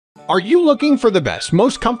Are you looking for the best,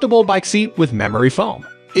 most comfortable bike seat with memory foam?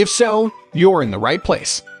 If so, you're in the right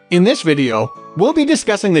place. In this video, we'll be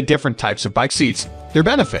discussing the different types of bike seats, their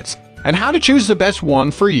benefits, and how to choose the best one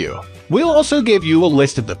for you. We'll also give you a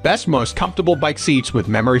list of the best, most comfortable bike seats with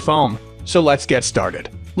memory foam. So let's get started.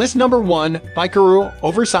 List number 1, Bikeroo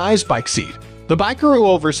Oversized Bike Seat. The Bikeroo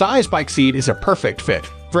Oversized Bike Seat is a perfect fit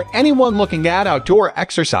for anyone looking at outdoor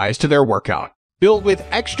exercise to their workout. Built with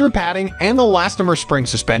extra padding and elastomer spring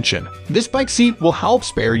suspension, this bike seat will help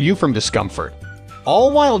spare you from discomfort,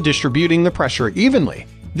 all while distributing the pressure evenly.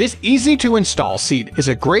 This easy-to-install seat is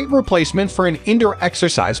a great replacement for an indoor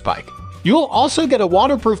exercise bike. You'll also get a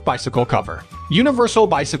waterproof bicycle cover, universal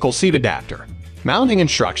bicycle seat adapter, mounting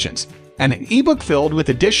instructions, and an ebook filled with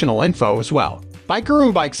additional info as well.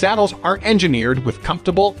 Bikeroo bike saddles are engineered with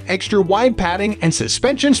comfortable, extra-wide padding and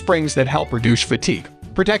suspension springs that help reduce fatigue,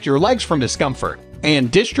 protect your legs from discomfort,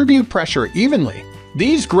 and distribute pressure evenly.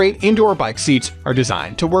 These great indoor bike seats are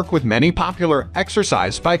designed to work with many popular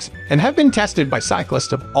exercise bikes and have been tested by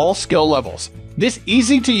cyclists of all skill levels. This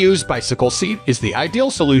easy-to-use bicycle seat is the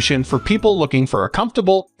ideal solution for people looking for a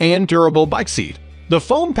comfortable and durable bike seat. The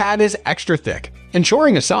foam pad is extra thick,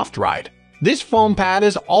 ensuring a soft ride. This foam pad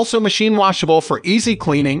is also machine washable for easy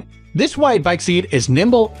cleaning. This wide bike seat is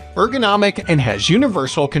nimble, ergonomic, and has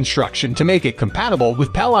universal construction to make it compatible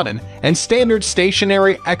with Peloton and standard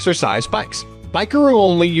stationary exercise bikes. Bikeroo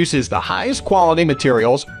only uses the highest quality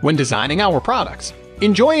materials when designing our products.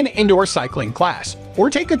 Enjoy an indoor cycling class, or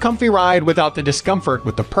take a comfy ride without the discomfort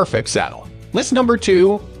with the perfect saddle. List number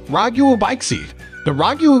 2, Roguoo Bike Seat. The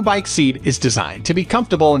Roguoo bike seat is designed to be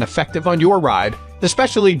comfortable and effective on your ride,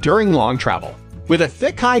 especially during long travel. With a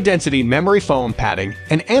thick, high-density memory foam padding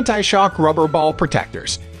and anti-shock rubber ball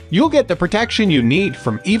protectors, you'll get the protection you need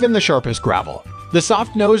from even the sharpest gravel. The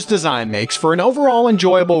soft nose design makes for an overall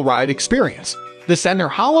enjoyable ride experience. The center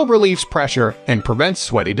hollow relieves pressure and prevents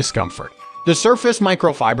sweaty discomfort. The surface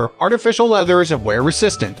microfiber artificial leather is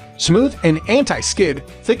wear-resistant, smooth, and anti-skid.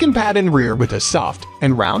 Thick and padded rear with a soft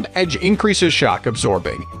and round edge increases shock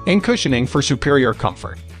absorbing and cushioning for superior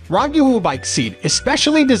comfort. Roguoo bike seat is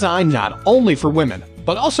specially designed not only for women,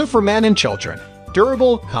 but also for men and children.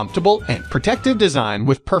 Durable, comfortable, and protective design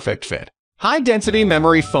with perfect fit. High-density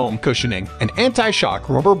memory foam cushioning and anti-shock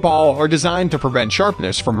rubber ball are designed to prevent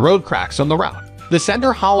sharpness from road cracks on the route. The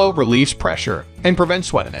center hollow relieves pressure and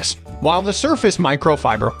prevents sweatiness, while the surface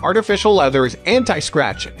microfiber artificial leather is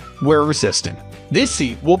anti-scratch and wear-resistant. This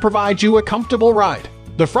seat will provide you a comfortable ride.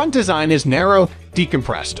 The front design is narrow,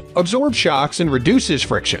 decompressed, absorbs shocks, and reduces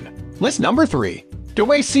friction. List number 3,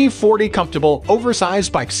 DAWAY C40 Comfortable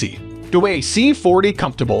Oversized Bike Seat. DAWAY C40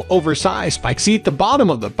 Comfortable Oversized Bike Seat. The bottom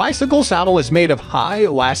of the bicycle saddle is made of high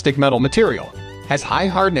elastic metal material, has high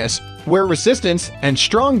hardness, wear resistance, and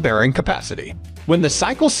strong bearing capacity. When the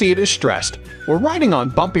cycle seat is stressed or riding on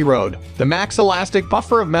bumpy road, the max elastic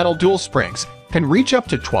buffer of metal dual springs can reach up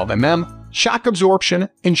to 12 mm. Shock absorption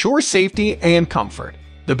ensures safety and comfort.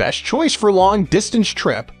 The best choice for long-distance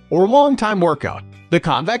trip or long-time workout. The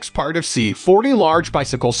convex part of C40 large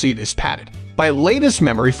bicycle seat is padded by latest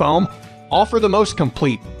memory foam, offer the most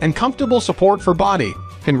complete and comfortable support for body,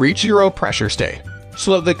 can reach zero pressure state,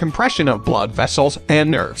 slow the compression of blood vessels and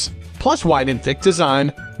nerves. Plus wide and thick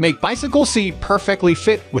design make bicycle seat perfectly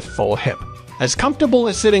fit with full hip. As comfortable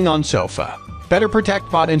as sitting on sofa. Better protect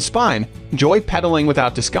butt and spine, enjoy pedaling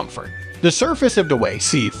without discomfort. The surface of DAWAY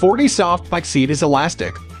C40 soft bike seat is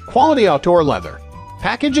elastic, quality outdoor leather.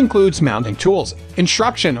 Package includes mounting tools,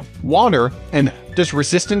 instruction, water, and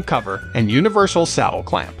dust-resistant cover and universal saddle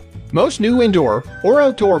clamp. Most new indoor or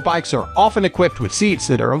outdoor bikes are often equipped with seats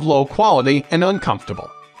that are of low quality and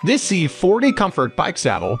uncomfortable. This C40 Comfort bike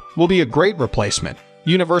saddle will be a great replacement.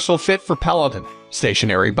 Universal fit for Peloton,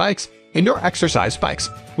 stationary bikes, indoor exercise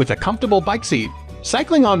bikes, with a comfortable bike seat,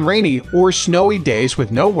 cycling on rainy or snowy days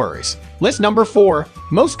with no worries. List number 4,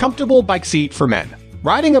 Most Comfortable Bike Seat for Men.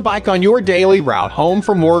 Riding a bike on your daily route home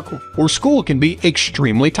from work or school can be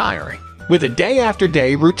extremely tiring. With a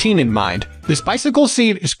day-after-day routine in mind, this bicycle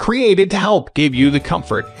seat is created to help give you the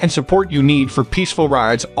comfort and support you need for peaceful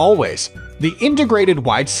rides always. The integrated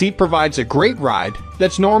wide seat provides a great ride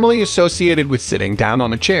that's normally associated with sitting down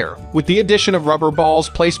on a chair, with the addition of rubber balls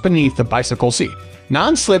placed beneath the bicycle seat.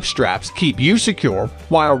 Non-slip straps keep you secure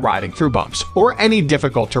while riding through bumps or any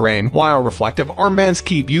difficult terrain, while reflective armbands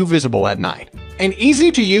keep you visible at night. An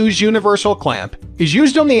easy-to-use universal clamp is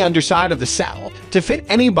used on the underside of the saddle to fit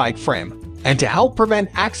any bike frame and to help prevent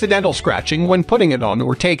accidental scratching when putting it on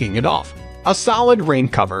or taking it off. A solid rain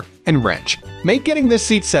cover and wrench make getting this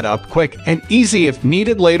seat set up quick and easy if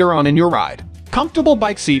needed later on in your ride. Comfortable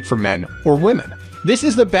bike seat for men or women. This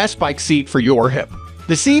is the best bike seat for your hip.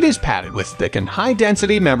 The seat is padded with thick and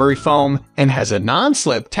high-density memory foam and has a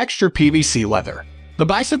non-slip textured PVC leather. The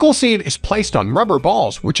bicycle seat is placed on rubber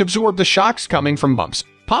balls which absorb the shocks coming from bumps,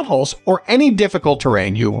 potholes, or any difficult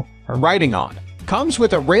terrain you are riding on. Comes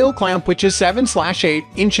with a rail clamp which is 7/8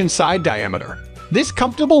 inch in side diameter. This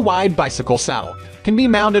comfortable wide bicycle saddle can be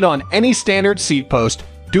mounted on any standard seat post,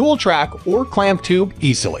 dual track, or clamp tube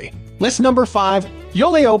easily. List number 5.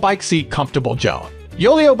 Yoleo Bike Seat Comfortable Gel.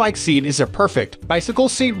 Yoleo Bike Seat is a perfect bicycle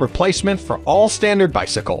seat replacement for all standard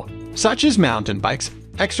bicycle, such as mountain bikes,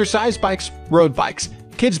 exercise bikes, road bikes,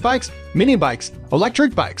 kids bikes, mini bikes,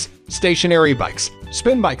 electric bikes, stationary bikes,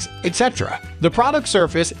 spin bikes, etc. The product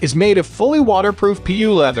surface is made of fully waterproof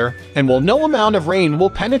PU leather and no amount of rain will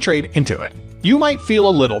penetrate into it. You might feel a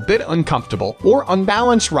little bit uncomfortable or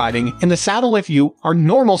unbalanced riding in the saddle if you are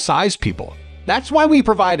normal-sized people. That's why we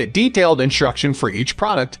provide a detailed instruction for each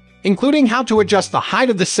product, including how to adjust the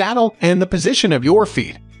height of the saddle and the position of your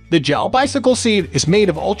feet. The gel bicycle seat is made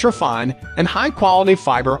of ultra-fine and high-quality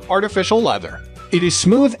fiber artificial leather. It is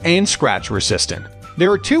smooth and scratch-resistant.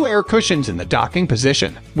 There are 2 air cushions in the docking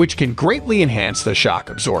position, which can greatly enhance the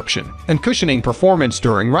shock absorption and cushioning performance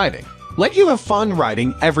during riding. Let you have fun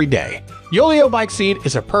riding every day. Yoleo Bike Seat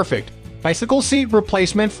is a perfect bicycle seat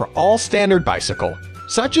replacement for all standard bicycle,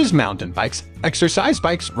 such as mountain bikes, exercise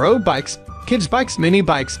bikes, road bikes, kids bikes, mini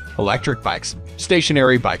bikes, electric bikes,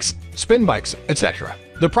 stationary bikes, spin bikes, etc.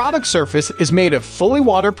 The product surface is made of fully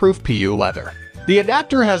waterproof PU leather. The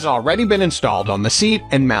adapter has already been installed on the seat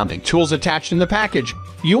and mounting tools attached in the package.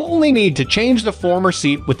 You only need to change the former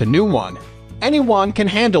seat with the new one. Anyone can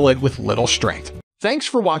handle it with little strength. Thanks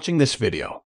for watching this video.